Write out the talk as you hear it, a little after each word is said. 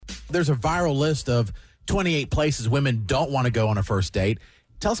There's a viral list of 28 places women don't want to go on a first date.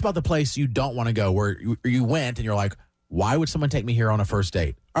 Tell us about the place you don't want to go, where you went and you're like, why would someone take me here on a first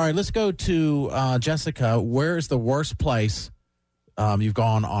date? All right, let's go to Jessica. Where is the worst place you've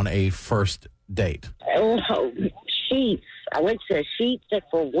gone on a first date? Oh, Sheets. I went to Sheets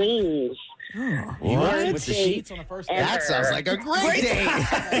for wings. You went to Sheets on a first date? That sounds like a great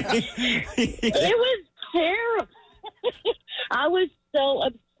date. It was terrible. I was so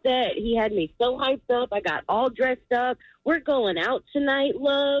upset. He had me so hyped up. I got all dressed up. We're going out tonight,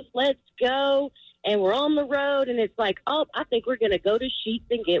 love. Let's go. And we're on the road, and it's like, oh, I think we're going to go to Sheets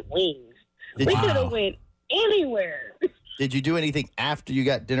and get wings. We could have went anywhere. Did you do anything after you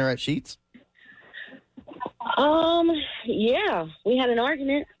got dinner at Sheets? Yeah, we had an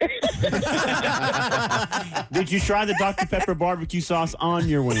argument. Did you try the Dr. Pepper barbecue sauce on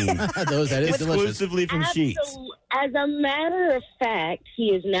your wings? That is delicious. Exclusively from Sheets. As a matter of fact, he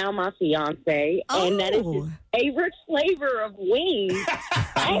is now my fiance, and that is his favorite flavor of wings.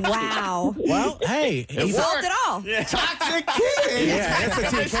 Wow. Well, hey, He solved it all. Yeah. Toxic kid. yeah,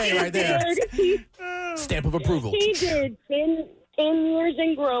 that's a TK right there. Stamp of approval. He did 10 years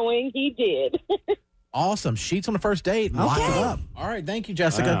and growing. He did. Awesome. Sheets on the first date. Lock it up. All right. Thank you,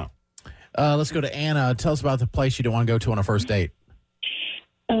 Jessica. Wow. Let's go to Anna. Tell us about the place you don't want to go to on a first date.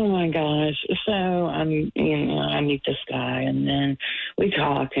 Oh my gosh! So I meet this guy, and then we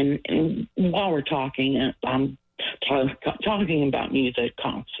talk, and while we're talking, I'm talking about music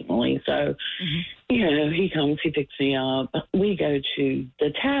constantly. So, he comes, he picks me up. We go to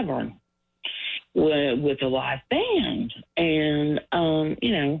the tavern with a live band, and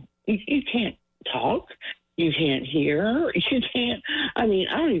you can't talk. You can't hear. You can't. I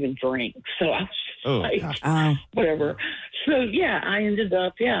don't even drink. So I was whatever. So I ended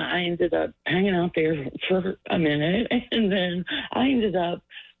up hanging out there for a minute, and then I ended up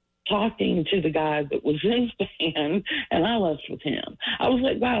talking to the guy that was in the band, and I left with him. I was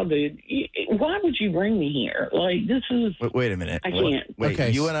like, wow, dude, why would you bring me here? Like, this is... Wait a minute. I can't. Wait,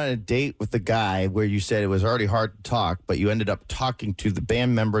 Okay. You went on a date with the guy where you said it was already hard to talk, but you ended up talking to the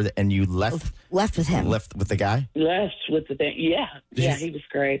band member and you left with him. Left with the guy? Left with the band. Yeah, he was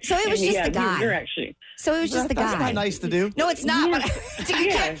great. So it was just the guy. You're actually... So it was just the guy. That's not nice to do. No, it's not.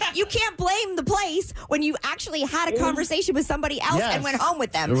 Yeah. You can't blame the place when you actually had a conversation with somebody else Yes. and went home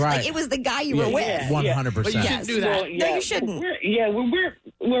with them. Right. Like, it was the guy you were with. 100%. But you shouldn't do that. Well, No, you shouldn't.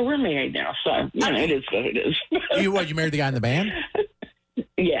 We're married now, so it is what it is. You married the guy in the band?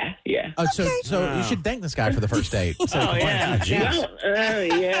 Yeah. Oh, so you should thank this guy for the first date. yeah.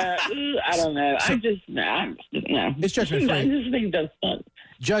 I don't know. No. It's judgment free. I just think that's fun.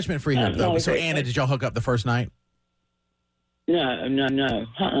 Judgment free here, though. So, Anna, did y'all hook up the first night? No.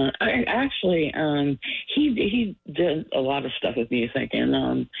 Actually, he did a lot of stuff with music,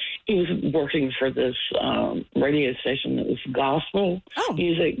 and he was working for this radio station that was gospel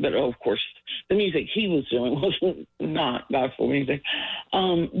music, but of course, the music he was doing was not gospel music.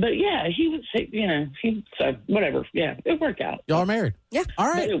 But yeah, he would say, so whatever. Yeah, it worked out. Y'all are married? Yeah. All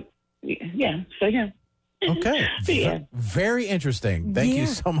right. So yeah. Okay. Yeah. Very interesting. Thank you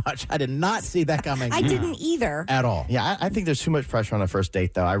so much. I did not see that coming. I didn't either. At all. Yeah, I think there's too much pressure on a first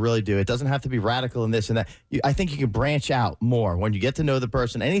date, though. I really do. It doesn't have to be radical in this and that. I think you can branch out more when you get to know the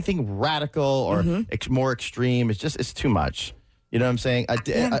person. Anything radical or more extreme, it's too much. You know what I'm saying? I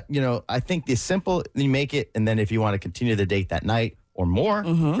think the simple, you make it, and then if you want to continue the date that night or more,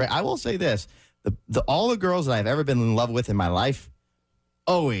 right? I will say this. All the girls that I've ever been in love with in my life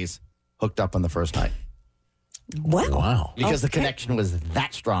always hooked up on the first night. Well, Wow. Because the connection was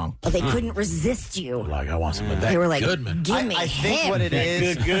that strong. But they couldn't resist you. Like, I want some of that. They were like, Goodman. give me I think him. what it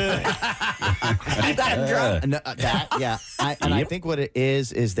is. Good. You got him drunk. I think what it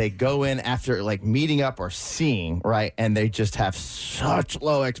is they go in after like meeting up or seeing, right? And they just have such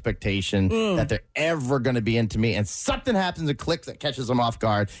low expectation that they're ever going to be into me. And something happens and clicks that catches them off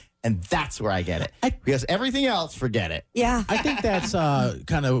guard. And that's where I get it. Because everything else, forget it. Yeah. I think that's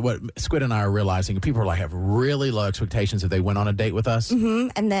kind of what Squid and I are realizing. People have really low expectations if they went on a date with us.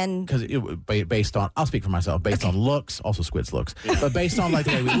 And then... Because based on, I'll speak for myself, based on looks, also Squid's looks, but based on like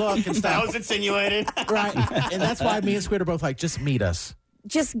the way we look and That stuff. was insinuated. Right. And that's why me and Squid are both like, just meet us.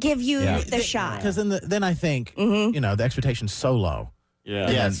 Just give you the shot. Because then I think, the expectation's so low.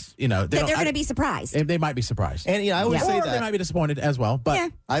 Yeah. Yes. They're going to be surprised. They might be surprised. And I always say Or that. they might be disappointed as well.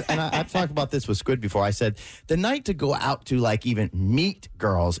 But I've talked about this with Squid before. I said the night to go out to like even meet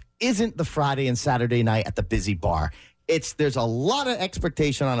girls isn't the Friday and Saturday night at the busy bar. there's a lot of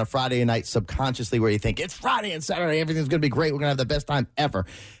expectation on a Friday night subconsciously where you think it's Friday and Saturday, everything's going to be great. We're going to have the best time ever.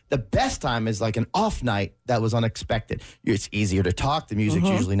 The best time is like an off night that was unexpected. It's easier to talk. The music's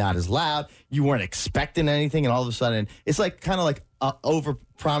usually not as loud. You weren't expecting anything, and all of a sudden, it's like kind of like over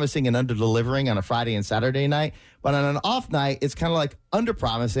promising and under delivering on a Friday and Saturday night. But on an off night, it's kind of like under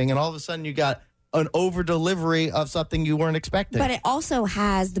promising, and all of a sudden, you got an over delivery of something you weren't expecting. But it also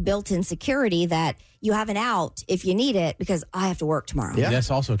has the built-in security that you have an out if you need it because I have to work tomorrow. Yeah.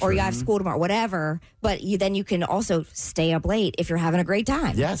 That's also true. Or you have school tomorrow, whatever. But then you can also stay up late if you're having a great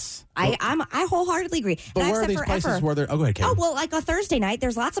time. Yes. I wholeheartedly agree. But And where I've are said these forever, places where they're... Oh, go ahead, Kate. Oh, well, like a Thursday night,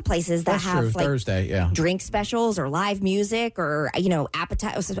 there's lots of places that That's have true. like Thursday, yeah. drink specials or live music or,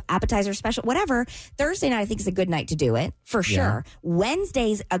 appetizer special, whatever. Thursday night, I think, is a good night to do it, for sure.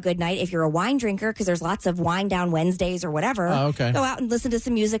 Wednesday's a good night if you're a wine drinker because there's lots of wine down Wednesdays or whatever. Oh, okay. Go out and listen to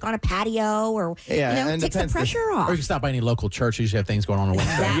some music on a patio or, and take the depends. pressure off. Or you can stop by any local church. You usually have things going on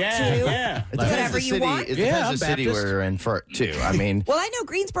Wednesday. That Yeah, too. yeah. It depends Whatever the you city. want. It Yeah, depends I'm the city Baptist. we're in for too. I mean, Well, I know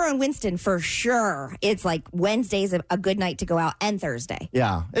Greensboro and Winston for sure. It's like Wednesday's a good night to go out and Thursday.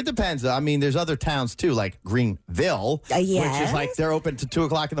 yeah, it depends. I mean, there's other towns too, like Greenville, which yes. is like they're open to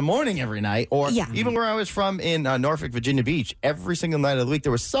 2:00 in the morning every night. Or Yeah. even where I was from in Norfolk, Virginia Beach, every single night of the week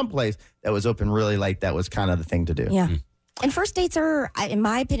there was some place that was open really late. That was kind of the thing to do. Yeah. And first dates are, in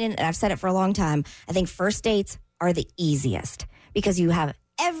my opinion, and I've said it for a long time, I think first dates are the easiest because you have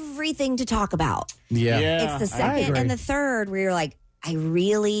everything to talk about. Yeah. Yeah. It's the I second agree. and the third where you're like,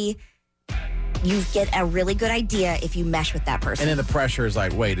 you get a really good idea if you mesh with that person. And then the pressure is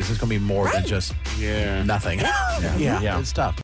like, wait, is this going to be more than Right. just Yeah. nothing? Yeah. Yeah. It's tough.